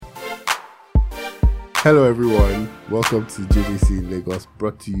Hello everyone, welcome to JDC in Lagos,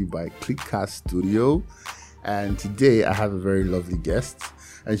 brought to you by ClickCast Studio. And today I have a very lovely guest,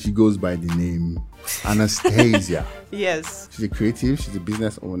 and she goes by the name Anastasia. Yes. She's a creative, she's a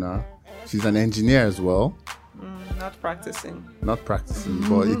business owner, she's an engineer as well. Not practicing. Not practicing,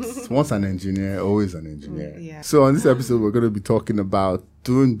 but it's once an engineer, always an engineer. Yeah. So on this episode, we're going to be talking about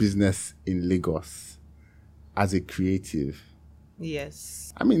doing business in Lagos as a creative.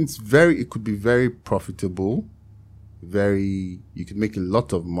 Yes. I mean, it could be very profitable, you could make a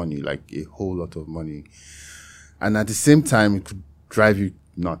lot of money, like a whole lot of money. And at the same time, it could drive you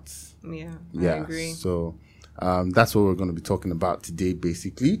nuts. Yeah, I agree. So that's what we're going to be talking about today,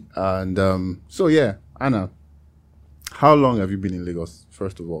 basically. And Anna, how long have you been in Lagos,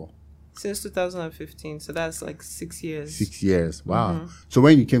 first of all? Since 2015, so that's like 6 years. 6 years, wow. So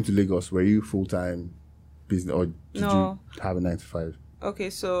when you came to Lagos, were you full-time business or did you have a 9 to 5?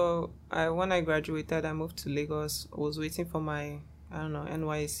 Okay, so when I graduated, I moved to Lagos. I was waiting for my,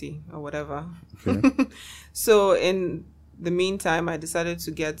 NYSC or whatever. Okay. So in the meantime, I decided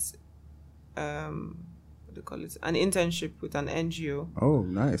to get, an internship with an NGO. Oh,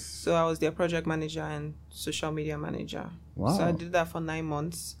 nice. So I was their project manager and social media manager. Wow. So I did that for 9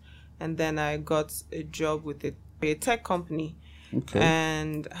 months. And then I got a job with a tech company. Okay.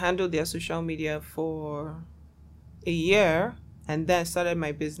 And handled their social media for a year. And then started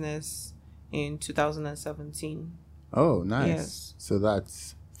my business in 2017. Oh, nice. Yes. So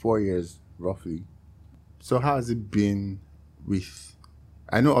that's 4 years, roughly. So how has it been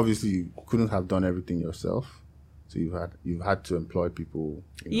I know obviously you couldn't have done everything yourself. So you've had to employ people.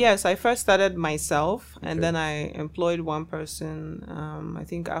 Yes, I first started myself, and Okay. then I employed one person, I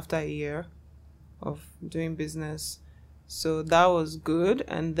think after a year of doing business. So that was good.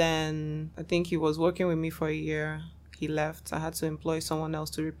 And then I think he was working with me for a year. He left. I had to employ someone else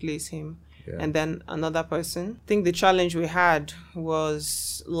to replace him. Yeah. And then another person. I think the challenge we had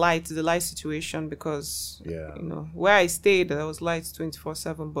was the light situation, because where I stayed, there was lights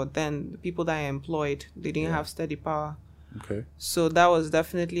 24/7, but then the people that I employed, they didn't have steady power. Okay. So that was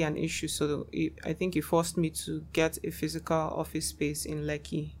definitely an issue. So I think it forced me to get a physical office space in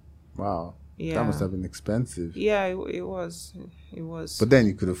Lekki. Wow. Yeah. That must have been expensive. Yeah, it was. It was. But then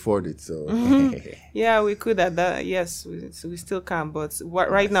you could afford it, so. Yeah, we could at that. Yes, we still can. But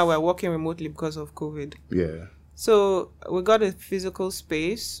right now we're working remotely because of COVID. Yeah. So we got a physical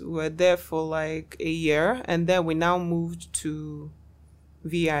space. We were there for like a year, and then we now moved to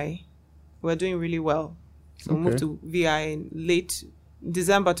VI. We're doing really well. So we moved to VI in late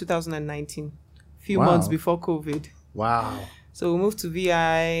December 2019, few months before COVID. Wow. So we moved to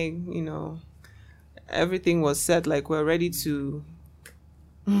VI, everything was set, like we're ready to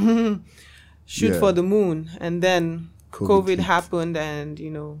shoot for the moon. And then COVID happened and,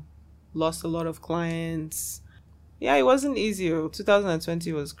 lost a lot of clients. Yeah, it wasn't easy.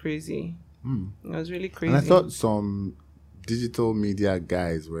 2020 was crazy. It was really crazy. And I thought some digital media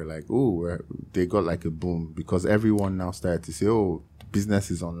guys were like, they got like a boom because everyone now started to say,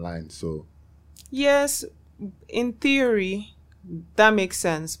 business is online. So yes, in theory, that makes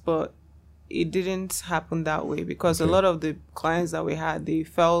sense, but it didn't happen that way because a lot of the clients that we had, they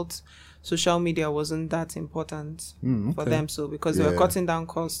felt social media wasn't that important for them. So because they were cutting down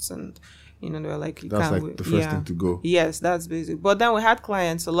costs and, they were like, that's like the first thing to go. Yes, that's basic. But then we had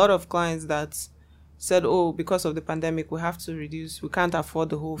a lot of clients that said, because of the pandemic, we have to reduce, we can't afford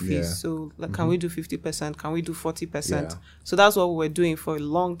the whole fees. Yeah. So can we do 50%? Can we do 40%? Yeah. So that's what we were doing for a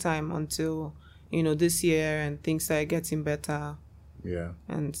long time until, this year and things started getting better. Yeah.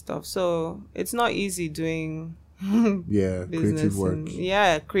 And stuff. So it's not easy doing creative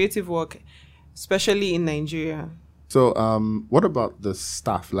work. Creative work, especially in Nigeria. So what about the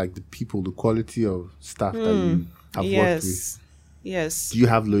staff, like the people, the quality of staff that you have worked with? Yes. Do you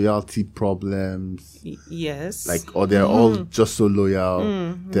have loyalty problems? Yes. Or they're all just so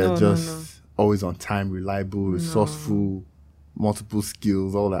loyal? They're always on time, reliable, resourceful, multiple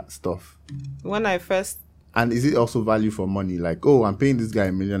skills, all that stuff. When I first... And is it also value for money? Like, I'm paying this guy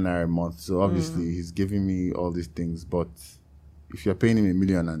 $1 million a month, so obviously he's giving me all these things. But if you're paying him $1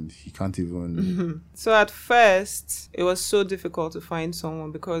 million and he can't even... So at first, it was so difficult to find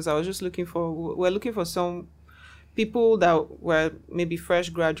someone because we're looking for some people that were maybe fresh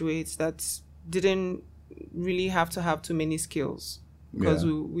graduates that didn't really have to have too many skills because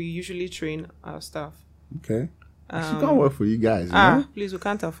we usually train our staff. Okay. She can't work for you guys, you know? Please, we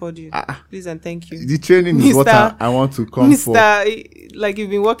can't afford you. Please and thank you. The training is what I want to come for. Like you've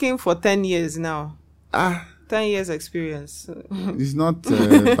been working for 10 years now. 10 years experience. It's not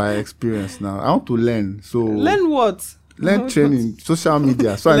by experience now. I want to learn. So learn what? Learn training, social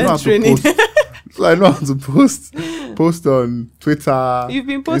media. So I know how training. to post. So I know how to post on Twitter. You've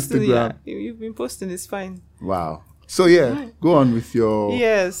been posting, Instagram. yeah. You've been posting. It's fine. Wow. So yeah, go on with your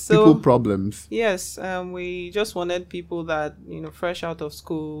Yes. So people problems. yes, we just wanted people that fresh out of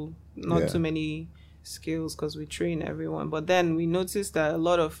school, not Yeah. too many skills because we train everyone. But then we noticed that a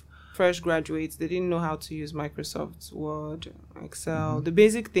lot of fresh graduates, they didn't know how to use Microsoft Word, Excel, the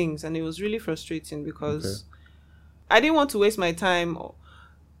basic things, and it was really frustrating because I didn't want to waste my time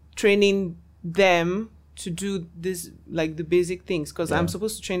training them to do this, like the basic things, because I'm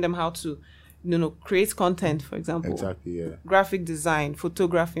supposed to train them how to create content, for example. Exactly, yeah. Graphic design,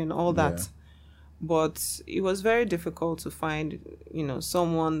 photography, and all that. Yeah. But it was very difficult to find,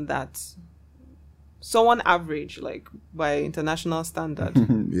 someone average, like by international standard.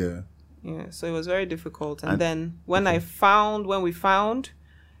 Yeah. Yeah, so it was very difficult. And then when we found,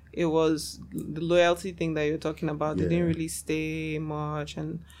 it was the loyalty thing that you're talking about. They didn't really stay much,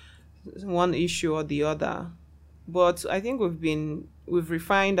 and one issue or the other. But I think we've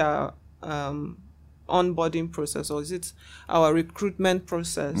refined our onboarding process, or is it our recruitment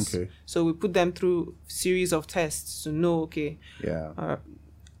process? Okay. So we put them through series of tests to know, okay, Yeah.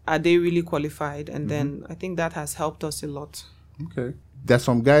 are they really qualified? And then I think that has helped us a lot. Okay. There's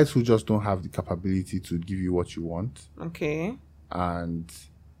some guys who just don't have the capability to give you what you want, Okay.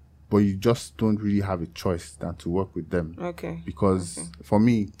 but you just don't really have a choice than to work with them. Okay. Because for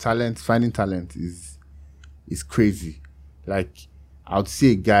me, finding talent is crazy. Like, I would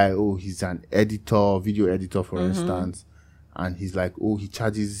see a guy, he's an editor, video editor, for instance, and he's like, he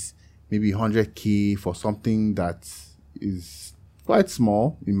charges maybe 100K for something that is quite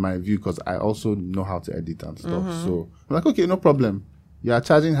small in my view, because I also know how to edit and stuff. So I'm like, okay, no problem. You are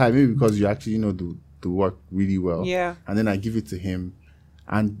charging high, maybe because you actually know the work really well. Yeah. And then I give it to him.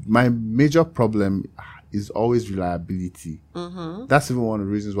 And my major problem is always reliability. That's even one of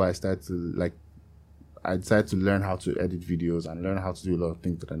the reasons why I decided to learn how to edit videos and learn how to do a lot of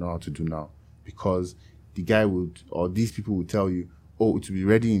things that I know how to do now. Because the guy these people would tell you, it will be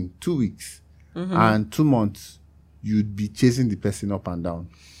ready in 2 weeks. And 2 months, you'd be chasing the person up and down.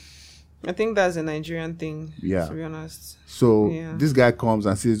 I think that's a Nigerian thing, Yeah. to be honest. So this guy comes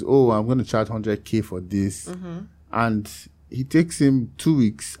and says, I'm going to charge 100K for this. And he takes him 2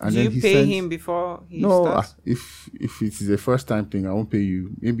 weeks. And Do then you he pay sends, him before he No, starts? if it is a first time thing, I won't pay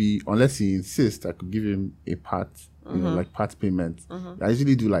you. Maybe unless he insists, I could give him a part, like part payment. I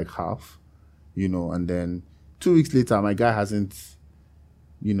usually do like half, and then 2 weeks later, my guy hasn't,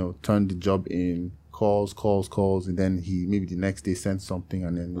 turned the job in, calls, and then he maybe the next day sends something,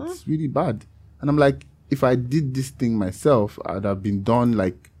 and then it's really bad. And I'm like, if I did this thing myself, I'd have been done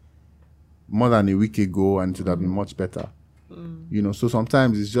like more than a week ago, and it would have been much better. So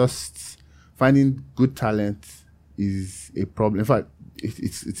sometimes it's just finding good talent is a problem. In fact,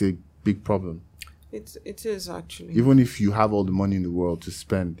 it's a big problem. It is actually. Even if you have all the money in the world to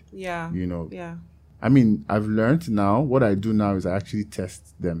spend. Yeah. Yeah. I mean, I've learned now, what I do now is I actually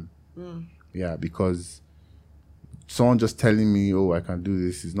test them. Yeah, because someone just telling me, I can do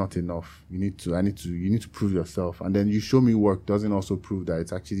this is not enough. You need to prove yourself. And then you show me work doesn't also prove that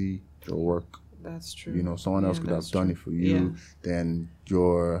it's actually your work. That's true. Someone else could have done it for you. Yeah. Then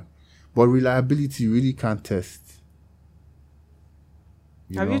but reliability you really can't test.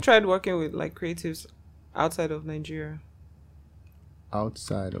 Have you tried working with like creatives outside of Nigeria?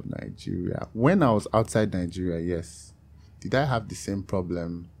 Outside of Nigeria. When I was outside Nigeria, yes. Did I have the same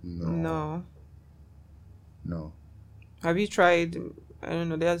problem? No. Have you tried? I don't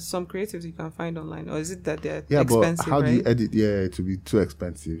know. There's some creatives you can find online, or is it that they're Yeah, expensive? but how do you right? edit? Yeah, it will be too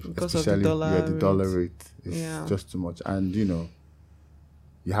expensive. Because of the Especially dollar the dollar rate. rate is Yeah. just too much. And you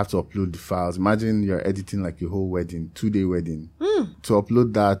have to upload the files. Imagine you're editing like a whole wedding, 2-day wedding. To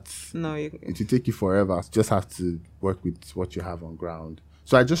upload that, No, it will take you forever. You just have to work with what you have on ground.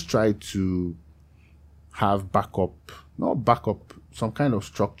 So I just try to have some kind of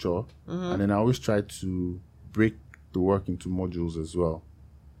structure. And then I always try to break the work into modules as well.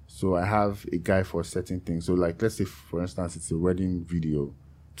 So I have a guy for certain things. So like, let's say for instance, it's a wedding video,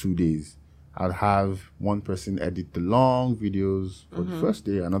 2 days. I'll have one person edit the long videos for the first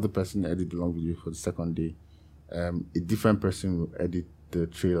day, another person edit the long video for the second day. A different person will edit the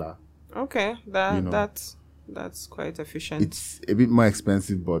trailer. Okay, that's quite efficient. It's a bit more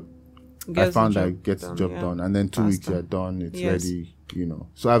expensive, but I found that it gets the job done. And then 2 weeks Faster. you're done, it's ready,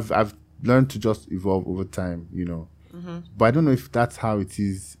 So I've learned to just evolve over time, But I don't know if that's how it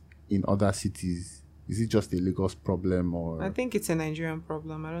is in other cities. Is it just a Lagos problem or? I think it's a Nigerian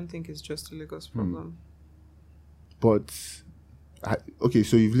problem. I don't think it's just a Lagos problem. But okay,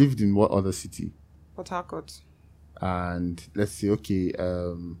 so you've lived in what other city? Port Harcourt. And let's say, okay,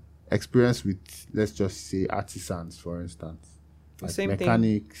 experience with, let's just say, artisans, for instance? Like Same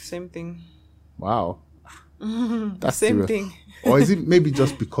mechanics. thing. Same thing. Wow. That's Same serious. thing. Or is it maybe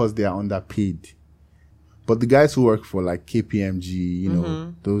just because they are underpaid? But the guys who work for like KPMG, you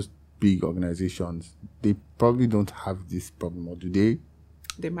know, those big organizations, they probably don't have this problem, or do they?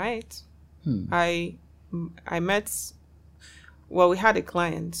 They might. I met. Well, we had a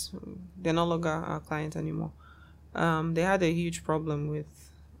client. They're no longer our client anymore. They had a huge problem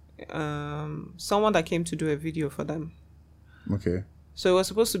with someone that came to do a video for them. Okay. So it was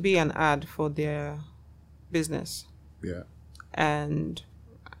supposed to be an ad for their business. Yeah. And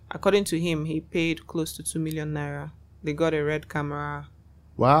according to him, he paid close to 2 million naira. They got a red camera,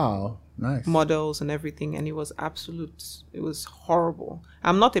 Wow. Nice. models and everything, and it was horrible.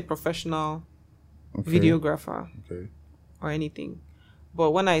 I'm not a professional videographer Okay. or anything,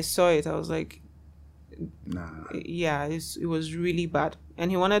 but when I saw it, I was like, Nah. yeah, it was really bad. And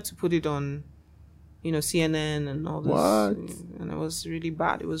he wanted to put it on, you know, CNN and all this. What? And it was really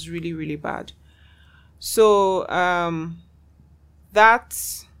bad. It was really, really bad. So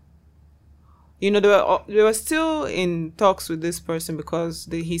that, you know, they were still in talks with this person because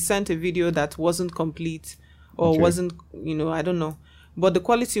he sent a video that wasn't complete or wasn't, you know, I don't know. But the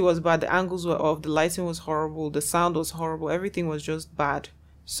quality was bad. The angles were off. The lighting was horrible. The sound was horrible. Everything was just bad.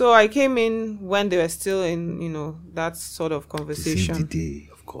 So I came in when they were still in, you know, that sort of conversation. To save the day,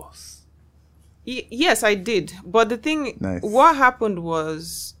 of course. Yes, I did. But the thing, Nice. what happened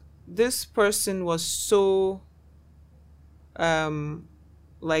was this person was so,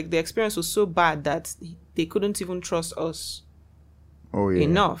 like the experience was so bad that they couldn't even trust us. Oh, yeah.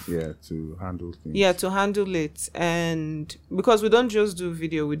 Enough. Yeah, to handle things. Yeah, to handle it. And because we don't just do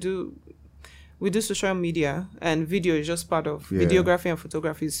video, we do social media, and video is just part of videography, and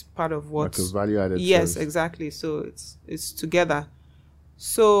photography is part of what. Like a value-added Yes, service. exactly. So it's together.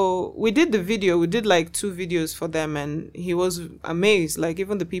 So we did the video. We did like 2 videos for them, and he was amazed. Like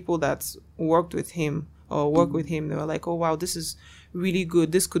even the people that worked with him or work with him, they were like, "Oh wow, this is really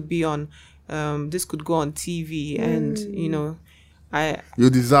good. This could be on, this could go on TV." And you know,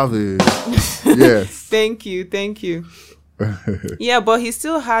 You deserve it. Yes. Thank you. Yeah, but he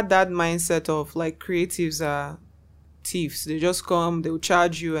still had that mindset of like creatives are thieves. They just come, they'll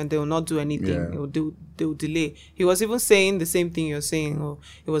charge you, and they'll not do anything. Yeah. They'll delay. He was even saying the same thing you're saying. Oh,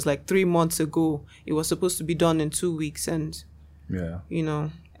 it was like 3 months ago. It was supposed to be done in 2 weeks, and Yeah. you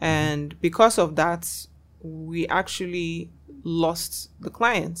know, and because of that, we actually lost the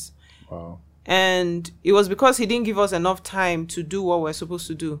clients. Wow. And it was because he didn't give us enough time to do what we're supposed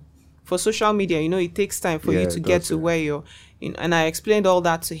to do. For social media, you know, it takes time for you to get to where you're in. And I explained all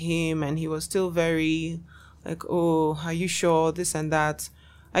that to him, and he was still very like, "Oh, are you sure?" This and that.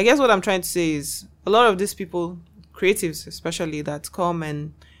 I guess what I'm trying to say is a lot of these people, creatives especially, that come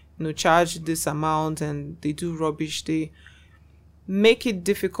and, you know, charge this amount and they do rubbish, they make it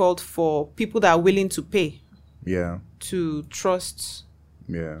difficult for people that are willing to pay Yeah. to trust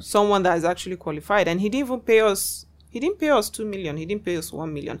Yeah. someone that is actually qualified. And he didn't even pay us. He didn't pay us 2 million. He didn't pay us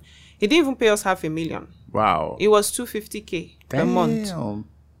 1 million. He didn't even pay us 500,000. Wow. It was 250K per month. Damn.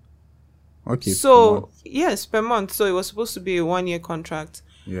 Okay. So per month. yes, per month. So it was supposed to be a 1-year contract.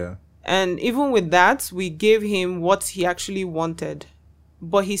 Yeah. And even with that, we gave him what he actually wanted,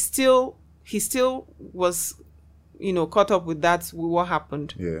 but he still was, you know, caught up with that, with what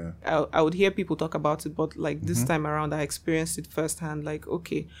happened. Yeah. I would hear people talk about it, but like this time around, I experienced it firsthand. Like,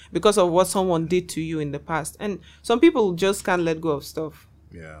 okay, because of what someone did to you in the past. And some people just can't let go of stuff.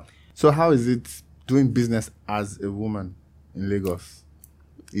 Yeah. So how is it doing business as a woman in Lagos?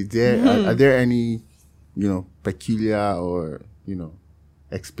 Is there are there any, you know, peculiar or, you know,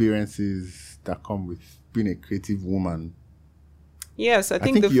 experiences that come with being a creative woman? Yes, I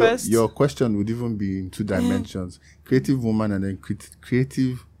think the first... your question would even be in 2 dimensions: creative woman and then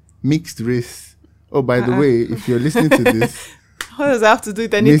creative mixed race. Oh, by the way, if you're listening to this, what does that have to do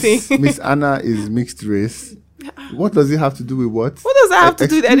with anything? Miss Anna is mixed race. What does it have to do with what? What does that have to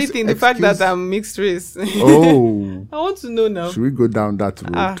do with anything? The fact that I'm mixed race. Oh. I want to know now. Should we go down that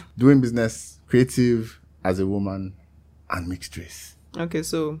road? Doing business, creative as a woman, and mixed race. Okay,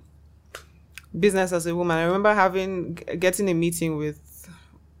 so business as a woman. I remember getting a meeting with,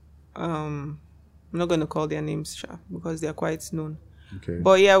 I'm not going to call their names, because they're quite known. Okay.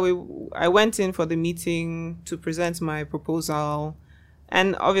 But yeah, I went in for the meeting to present my proposal,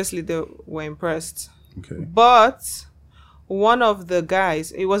 and obviously they were impressed. Okay. But one of the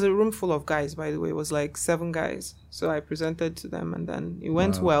guys, it was a room full of guys, by the way, it was like 7 guys. So I presented to them, and then it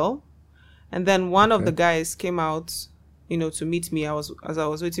went well. And then one of the guys came out, you know, to meet me. As I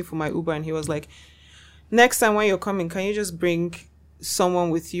was waiting for my Uber, and he was like, "Next time when you're coming, can you just bring someone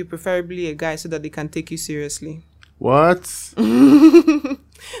with you, preferably a guy, so that they can take you seriously. What?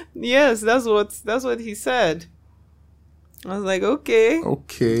 Yes, that's what he said. I was like, okay.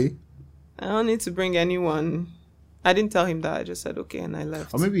 Okay. I don't need to bring anyone. I didn't tell him that. I just said okay, and I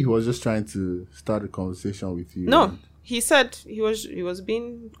left. Or maybe he was just trying to start a conversation with you. No, he said he was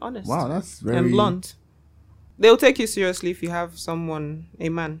being honest. Wow, that's very... and blunt. They'll take you seriously if you have someone, a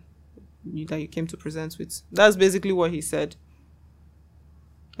man, that you came to present with. That's basically what he said.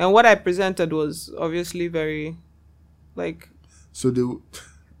 And what I presented was obviously very, like... So they...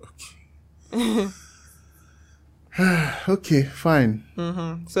 Okay. Okay, fine.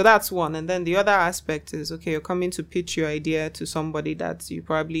 Mm-hmm. So that's one. And then the other aspect is, okay, you're coming to pitch your idea to somebody that you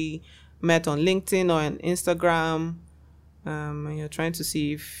probably met on LinkedIn or on Instagram. And you're trying to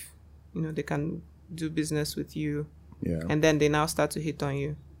see if, they can do business with you. Yeah. And then they now start to hit on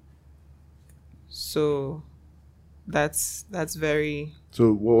you. So that's very...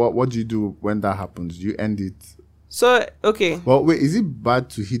 So what do you do when that happens? Do you end it? So, okay. Well, wait, is it bad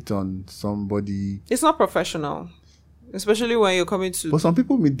to hit on somebody? It's not professional. Especially when you're coming to... But some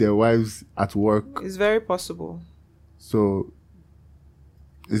people meet their wives at work. It's very possible. So,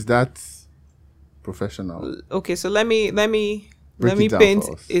 is that professional? Okay, so let me paint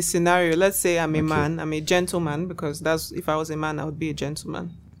a scenario. Let's say I'm a man. I'm a gentleman, because that's... If I was a man, I would be a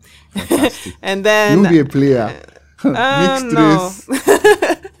gentleman. Fantastic. And then... You'll be a player. Mixed race.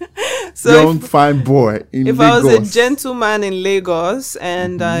 So young fine boy in if Lagos. I was a gentleman in Lagos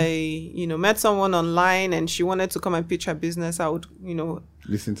and I met someone online and she wanted to come and pitch her business, I would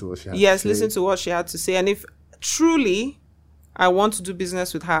listen to what she had to say. Yes, listen to what she had to say. And if truly I want to do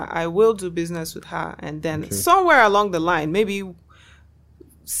business with her, I will do business with her. And then somewhere along the line, maybe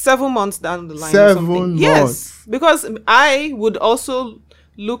 7 months down the line, 7 or something. months. Yes, because I would also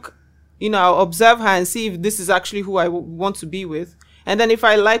look, I'll observe her and see if this is actually who I want to be with. And then if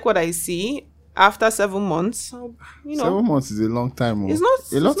I like what I see after 7 months, 7 months is a long time. It's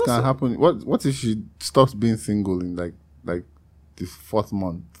not. A lot can happen. What if she stops being single in like the 4th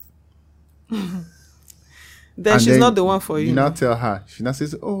month? Then she's not the one for you. You now tell her. She now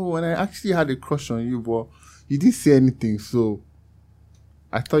says, "Oh, and I actually had a crush on you, but you didn't say anything, so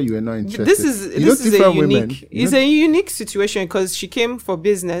I thought you were not interested." This is a unique. It's a unique situation because she came for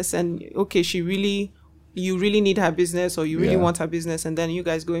business, and okay, you really need her business, or you really want her business, and then you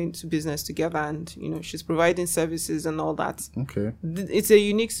guys go into business together, and she's providing services and all that. Okay. It's a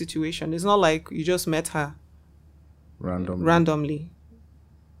unique situation. It's not like you just met her randomly.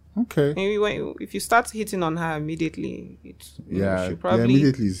 Okay. Maybe if you start hitting on her immediately, she probably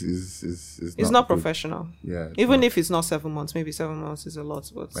immediately is it's not professional. Yeah. Even if it's not 7 months, maybe 7 months is a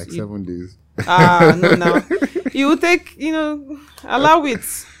lot, but 7 days. No. You will take, allow it.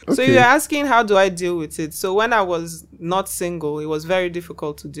 Okay. So you're asking, how do I deal with it? So when I was not single, it was very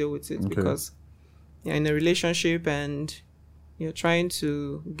difficult to deal with it because you're in a relationship and you're trying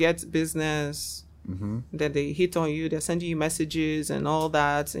to get business. Then they hit on you, they're sending you messages and all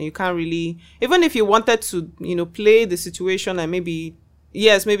that, and you can't really, even if you wanted to play the situation and maybe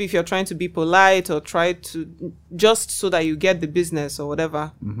if you're trying to be polite or try to just so that you get the business or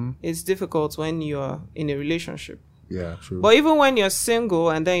whatever, it's difficult when you're in a relationship. Yeah, true. But even when you're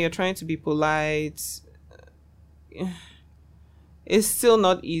single and then you're trying to be polite, it's still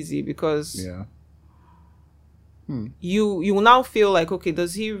not easy because you will now feel like, okay,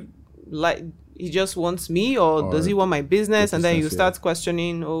 does he just wants me, or does he want my business? And then you start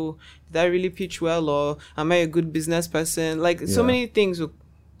questioning, oh, did I really pitch well, or am I a good business person? Like so many things.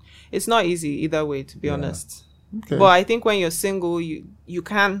 It's not easy either way, to be honest. Okay. But I think when you're single, you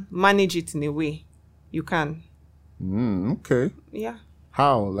can manage it in a way. You can. Okay. Yeah.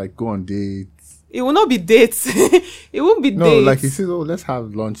 How? Like go on dates? It will not be dates. It won't be dates. No, like he says, oh, let's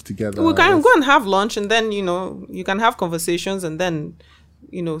have lunch together. We can go and have lunch, and then you can have conversations, and then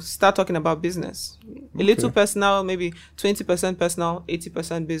start talking about business. A little personal, maybe 20% personal,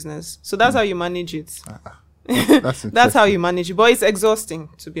 80% business. So that's how you manage it. That's how you manage it. But it's exhausting,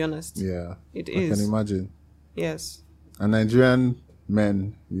 to be honest. Yeah. It is. I can imagine. Yes. And Nigerian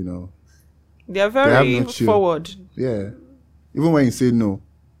men, they are very forward. Yeah. Even when you say no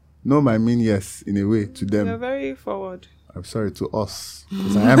might mean yes in a way to them. They're very forward. I'm sorry, to us,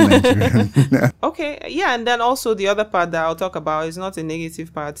 because I am Nigerian. Okay, yeah, and then also the other part that I'll talk about is not a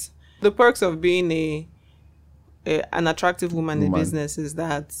negative part. The perks of being an attractive woman in business is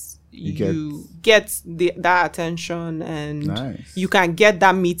that you get that attention, and you can get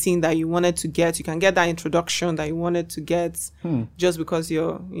that meeting that you wanted to get. You can get that introduction that you wanted to get just because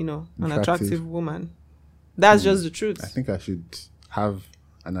you're, an attractive woman. That's just the truth. I think I should have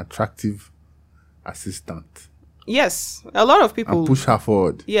an attractive assistant. Yes, a lot of people and push her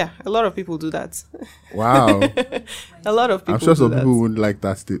forward. Yeah, a lot of people do that. Wow. A lot of people. I'm sure some do that. people wouldn't like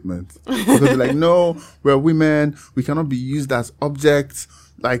that statement. Because they're like, no, we're women. We cannot be used as objects,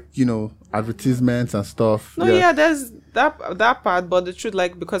 like, advertisements and stuff. No, yeah, there's that part. But the truth,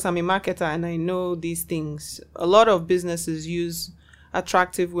 like, because I'm a marketer and I know these things, a lot of businesses use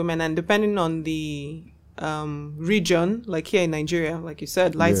attractive women, and depending on the region, like here in Nigeria, like you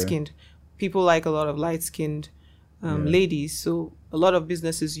said, light-skinned, people like a lot of light-skinned ladies. So a lot of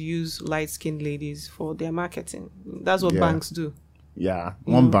businesses use light-skinned ladies for their marketing. That's what banks do. Yeah,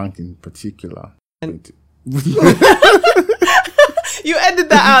 one bank in particular. You edit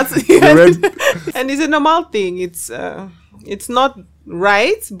that out. And it's a normal thing. It's not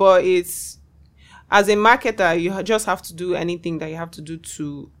right, but it's, as a marketer, you just have to do anything that you have to do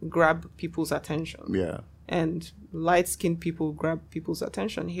to grab people's attention. Yeah. And light-skinned people grab people's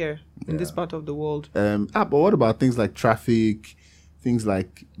attention here in this part of the world. But what about things like traffic, things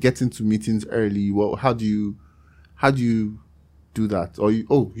like getting to meetings early? Well, how do you do that? Or you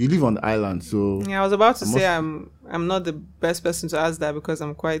live on the island, so yeah, I was about to say I'm not the best person to ask that because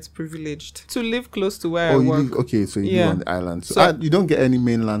I'm quite privileged to live close to where I work. So you live on the island, so you don't get any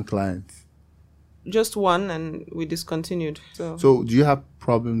mainland clients. Just one, and we discontinued. So do you have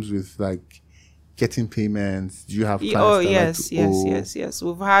problems with like getting payments? Do you have clients yes.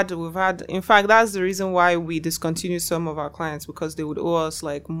 We've had. In fact, that's the reason why we discontinued some of our clients, because they would owe us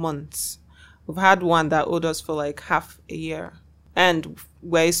like months. We've had one that owed us for like half a year. And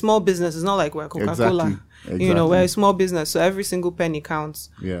we're a small business. It's not like we're Coca-Cola. Exactly. We're a small business, so every single penny counts.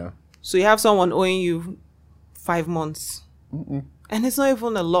 Yeah. So you have someone owing you 5 months. And it's not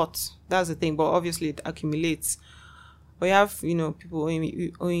even a lot. That's the thing. But obviously it accumulates. But you have, people owing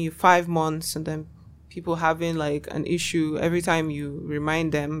you 5 months, and then people having like an issue every time you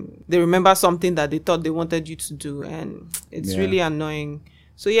remind them. They remember something that they thought they wanted you to do, and it's really annoying.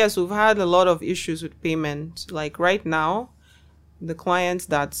 So yes, we've had a lot of issues with payment. Like right now, the clients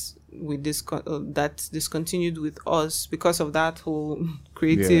that we that discontinued with us because of that whole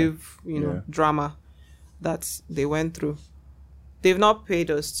creative, drama that they went through, they've not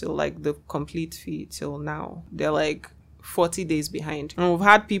paid us till like the complete fee till now. They're like 40 days behind. And we've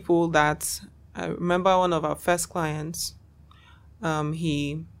had people that, I remember one of our first clients,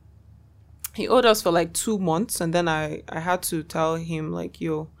 he owed us for like 2 months, and then I had to tell him like,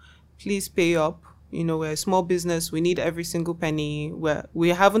 yo, please pay up. We're a small business. We need every single penny. We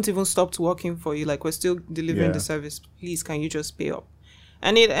haven't even stopped working for you. Like, we're still delivering the service. Please, can you just pay up?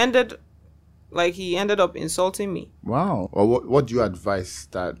 And he ended up insulting me. Wow. Or what do you advise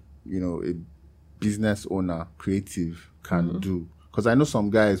that, a business owner, creative, can do? Because I know some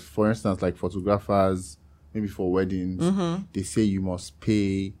guys, for instance, like photographers, maybe for weddings, they say you must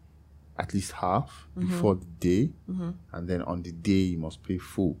pay at least half before the day, and then on the day you must pay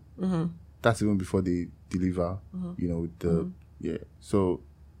full. That's even before they deliver, with the So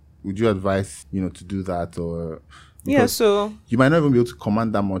would you advise, to do that? Or so you might not even be able to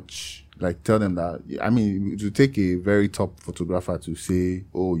command that much. Like, tell them that, I mean, it would take a very top photographer to say,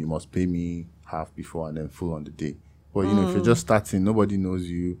 oh, you must pay me half before and then full on the day. But if you're just starting, nobody knows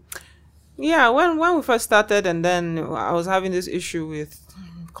you. Yeah, when we first started, and then I was having this issue with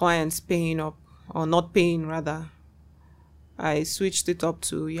clients paying up, or not paying rather, I switched it up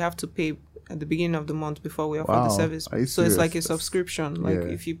to, you have to pay at the beginning of the month before we offer the service. So it's like a subscription. Like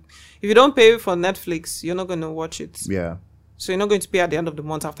if you don't pay for Netflix, you're not going to watch it. Yeah. So you're not going to pay at the end of the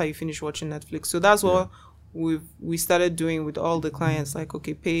month after you finish watching Netflix. So that's what we started doing with all the clients. Like,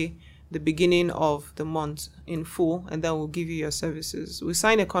 okay, pay the beginning of the month in full, and then we'll give you your services. We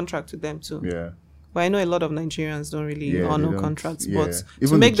sign a contract with them too. Yeah. But I know a lot of Nigerians don't really honor contracts. But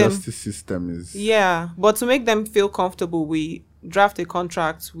even to make the justice system is... Yeah, but to make them feel comfortable, we draft a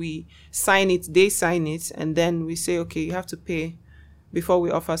contract, we sign it, they sign it, and then we say, okay, you have to pay before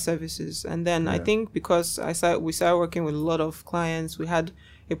we offer services. And then I think because we started working with a lot of clients, we had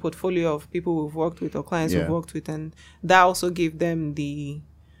a portfolio of people we've worked with or clients we've worked with, and that also gave them the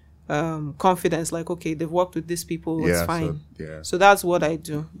confidence, like, okay, they've worked with these people, it's fine. So that's what I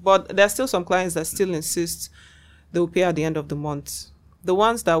do. But there's still some clients that still insist they'll pay at the end of the month. The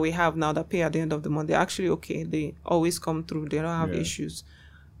ones that we have now that pay at the end of the month, they're actually okay. They always come through. They don't have issues.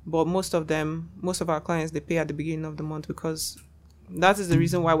 But most of our clients, they pay at the beginning of the month, because that is the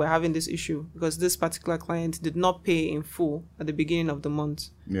reason why we're having this issue, because this particular client did not pay in full at the beginning of the month.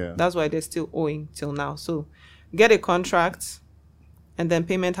 Yeah. That's why they're still owing till now. So get a contract, and then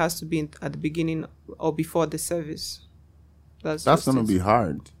payment has to be at the beginning or before the service. That's going to be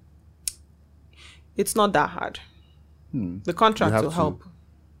hard. It's not that hard. The contract will help.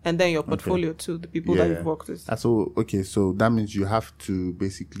 and then your portfolio too, the people that you've worked with. So okay, so that means you have to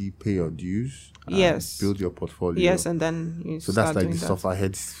basically pay your dues. Yes. Build your portfolio. Yes, and then you so start that's like doing the that. suffer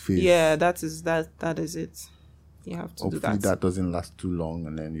head phase. Yeah, that is it. You have to Hopefully do that. that doesn't last too long,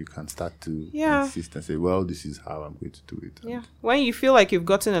 and then you can start to Yeah. insist and say, well, this is how I'm going to do it. Yeah. When you feel like you've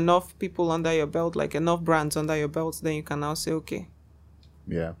gotten enough people under your belt, like enough brands under your belt, then you can now say, okay.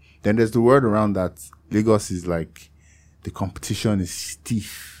 Yeah. Then there's the word around that Lagos is like, the competition is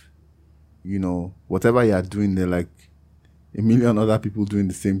stiff. You know, whatever you are doing, there like a million other people doing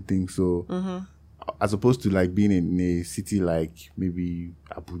the same thing. So as opposed to like being in a city like maybe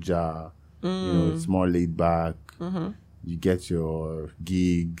Abuja, you know, it's more laid back. You get your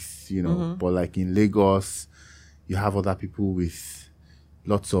gigs, you know, but like in Lagos, you have other people with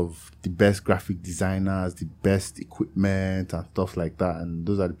lots of the best graphic designers, the best equipment and stuff like that. And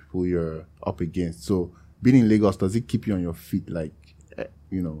those are the people you're up against. So being in Lagos, does it keep you on your feet, like,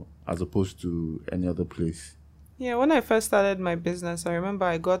 you know, as opposed to any other place? Yeah, when I first started my business, I remember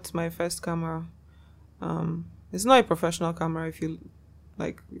I got my first camera. It's not a professional camera. If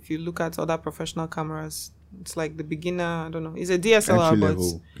you look at other professional cameras, it's like the beginner, I don't know. It's a DSLR, but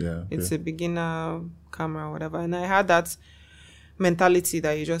it's a beginner camera or whatever. And I had that mentality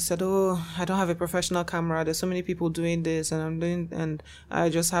that you just said, oh, I don't have a professional camera. There's so many people doing this, and I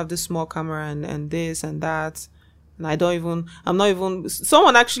just have this small camera and this and that. And I'm not even,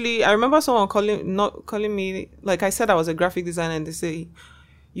 someone actually, I remember someone calling me, like I said, I was a graphic designer, and they say,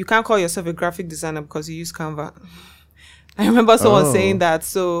 you can't call yourself a graphic designer because you use Canva. I remember someone saying that.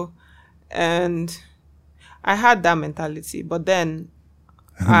 So, and I had that mentality, but then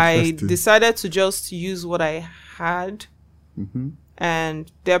I decided to just use what I had.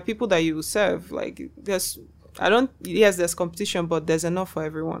 And there are people that you serve. Like there's competition, but there's enough for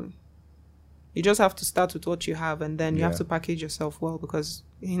everyone. You just have to start with what you have, and then you have to package yourself well, because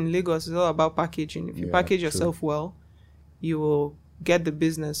in Lagos it's all about packaging. If you package yourself well, you will get the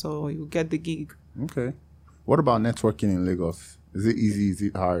business or you get the gig. Okay. What about networking in Lagos? Is it easy? Is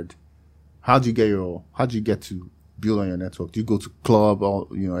it hard? How do you get to build on your network? Do you go to club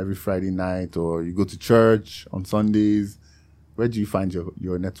every Friday night, or you go to church on Sundays? Where do you find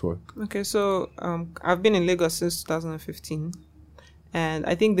your network? Okay, so I've been in Lagos since 2015, and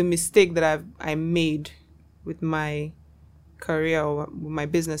I think the mistake that I made with my career or with my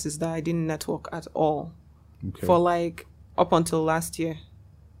business is that I didn't network at all for like up until last year.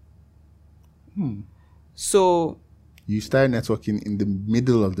 So you started networking in the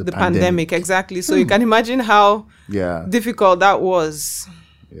middle of the pandemic, exactly. So you can imagine how difficult that was.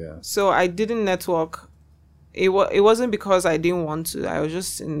 Yeah. So I didn't network. It wasn't because I didn't want to. I was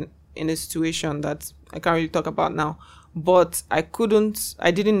just in a situation that I can't really talk about now. But I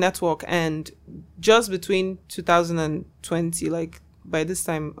didn't network. And just between 2020, like by this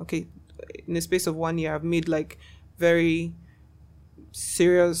time, in the space of 1 year, I've made like very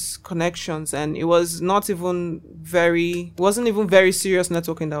serious connections, and it wasn't even very serious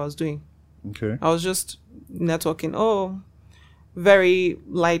networking that I was doing. Okay. I was just networking, very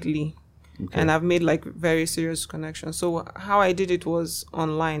lightly. Okay. And I've made like very serious connections. So how I did it was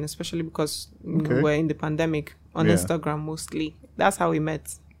online, especially because we're in the pandemic, on Instagram mostly. That's how we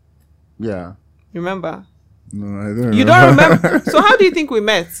met. Yeah. Remember? No, I don't remember. You don't remember? So how do you think we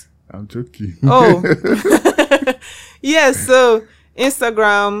met? I'm joking. Oh. Yes, so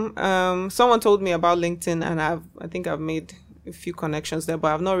Instagram, someone told me about LinkedIn, and I think I've made a few connections there,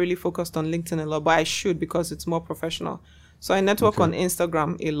 but I've not really focused on LinkedIn a lot, but I should, because it's more professional. So I network on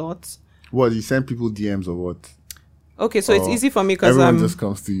Instagram a lot. What, you send people DMs or what? Okay, so it's easy for me because everyone just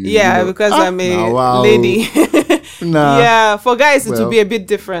comes to you. Yeah, because I'm a lady. Yeah, for guys it will be a bit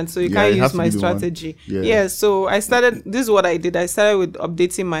different, so you can't use my strategy. Yeah, so this is what I did. I started with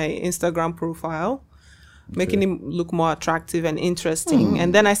updating my Instagram profile, making it look more attractive and interesting.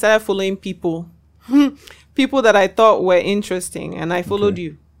 And then I started following people that I thought were interesting, and I followed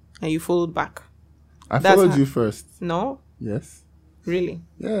you, and you followed back. I followed you first. No? Yes. Really?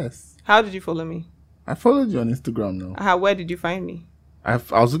 Yes. How did you follow me? I followed you on Instagram now. Where did you find me? I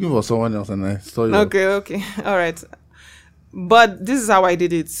was looking for someone else, and I saw you. Okay. All right. But this is how I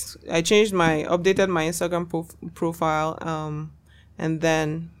did it. I updated my Instagram profile, and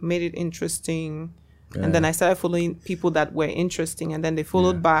then made it interesting. Yeah. And then I started following people that were interesting, and then they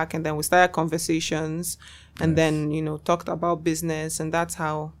followed back, and then we started conversations, and then, talked about business, and that's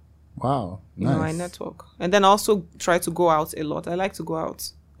how I network. And then also try to go out a lot. I like to go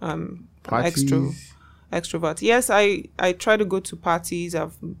out. Extrovert. Yes, I try to go to parties.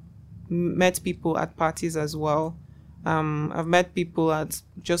 I've met people at parties as well. I've met people at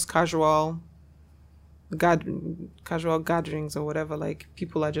just casual casual gatherings or whatever. Like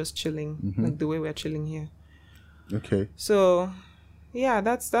people are just chilling, like the way we're chilling here. Okay. So, yeah,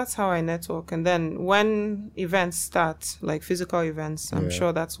 that's how I network. And then when events start, like physical events, I'm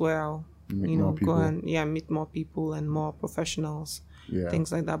sure that's where I'll go and meet more people and more professionals,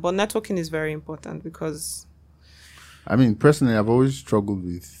 things like that. But networking is very important because, I mean, personally, I've always struggled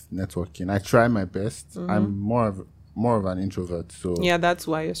with networking. I try my best. I'm more of an introvert, so yeah, that's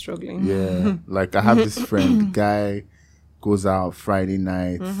why you're struggling. Yeah, like I have this friend, guy goes out Friday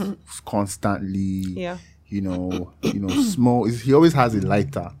night constantly. Yeah. Small. He always has a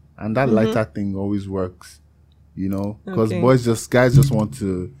lighter, and that lighter thing always works. Because guys just want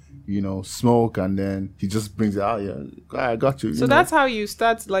to, smoke, and then he just brings it out. Yeah, I got you. So that's how you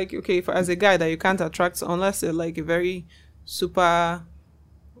start. Like, okay, as a guy that you can't attract unless you're like a very super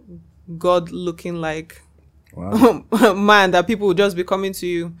good-looking like man that people will just be coming to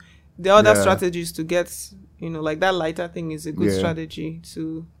you. The other strategies to get, like that lighter thing is a good strategy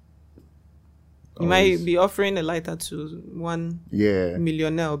to. You might be offering a lighter to one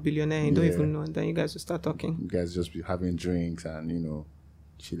millionaire or billionaire and you don't even know, and then you guys will start talking. You guys just be having drinks and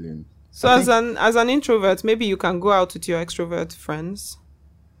chilling. So as an introvert, maybe you can go out with your extrovert friends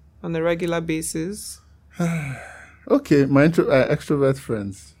on a regular basis. Okay, my extrovert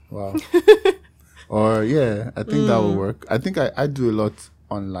friends. Wow. Or I think that will work. I think I do a lot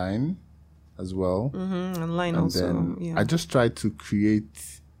online as well. Online and also. Then I just try to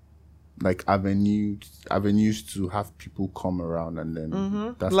create like avenues to have people come around, and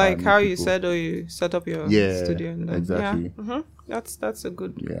then that's like how you people. said, or you set up your studio. And then, exactly. That's a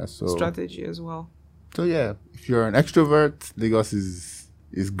good strategy as well. So if you're an extrovert, Lagos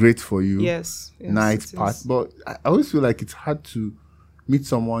is great for you. Yes. Night part, but I always feel like it's hard to meet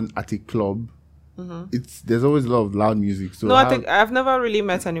someone at a club. There's always a lot of loud music. So I think I've never really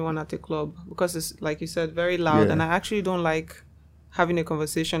met anyone at a club because it's, like you said, very loud, and I actually don't like having a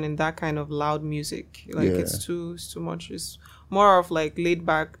conversation in that kind of loud music. Like it's too much. It's more of like laid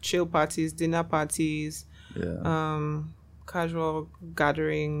back chill parties, dinner parties, casual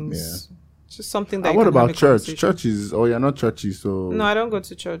gatherings. Just something that what about church? Churches? Oh, you're not churchy, so no, I don't go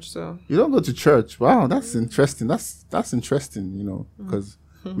to church. So you don't go to church? Wow, that's interesting. That's interesting. Because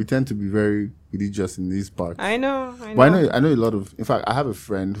we tend to be very religious in these parts. I know. But I know a lot of. In fact, I have a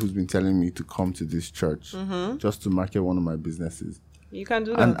friend who's been telling me to come to this church just to market one of my businesses. You can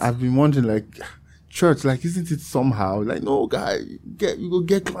do that. And I've been wondering, like, church, like, isn't it somehow like, no, guy, you go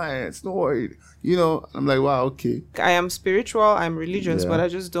get clients, don't worry. I'm like, wow, okay. I am spiritual, I'm religious, but I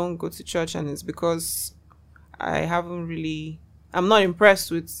just don't go to church, and it's because I'm not impressed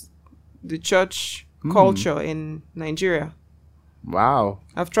with the church culture in Nigeria. Wow.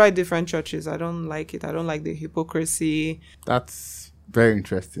 I've tried different churches. I don't like it. I don't like the hypocrisy. That's very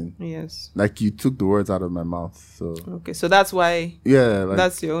interesting. Yes. Like, you took the words out of my mouth. So okay, so that's why. Yeah, like,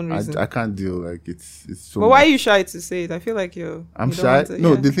 that's your own reason. I can't deal. Like, it's so. But why are you shy to say it? I feel like I'm shy.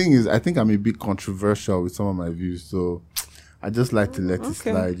 The thing is, I think I'm a bit controversial with some of my views, so I just like to let it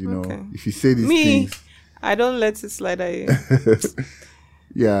slide. If you say these things, I don't let it slide.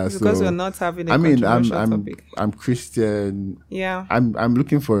 Yeah, because we're not having a controversial topic. I'm Christian. Yeah. I'm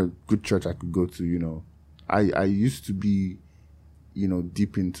looking for a good church I could go to. I used to be,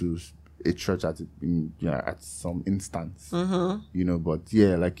 deep into a church at some instance. But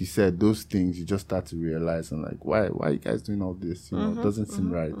like you said, those things you just start to realize, and like, why are you guys doing all this? It doesn't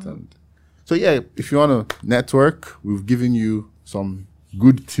seem right. And so if you want to network, we've given you some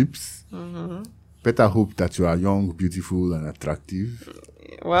good tips. Better hope that you are young, beautiful, and attractive.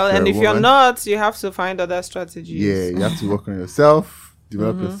 Well, and if you're not, you have to find other strategies. Yeah, you have to work on yourself,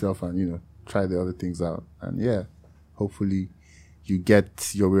 develop yourself, and try the other things out. And hopefully you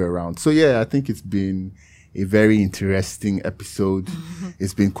get your way around. So I think it's been a very interesting episode.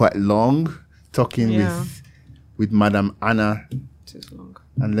 It's been quite long talking with Madam Anna. It is long.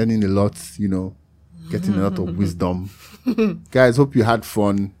 And learning a lot, getting a lot of wisdom. Guys, hope you had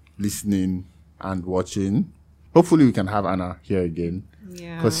fun listening and watching. Hopefully we can have Anna here again.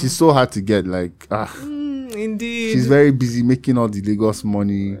 Yeah. Because she's so hard to get, like, indeed. She's very busy making all the Lagos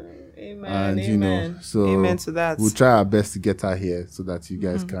money. Amen. And, so amen to that. We'll try our best to get her here so that you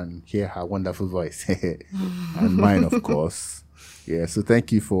guys can hear her wonderful voice. And mine, of course. Yeah, so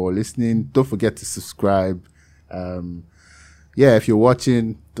thank you for listening. Don't forget to subscribe. If you're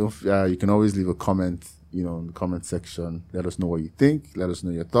watching, you can always leave a comment, in the comment section. Let us know what you think. Let us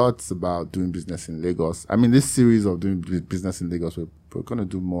know your thoughts about doing business in Lagos. I mean, this series of doing business in Lagos, we're going to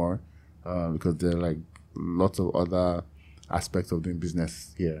do more because there are like lots of other aspects of doing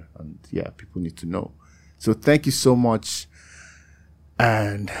business here. And people need to know. So thank you so much,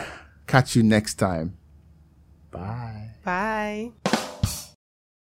 and catch you next time. Bye. Bye.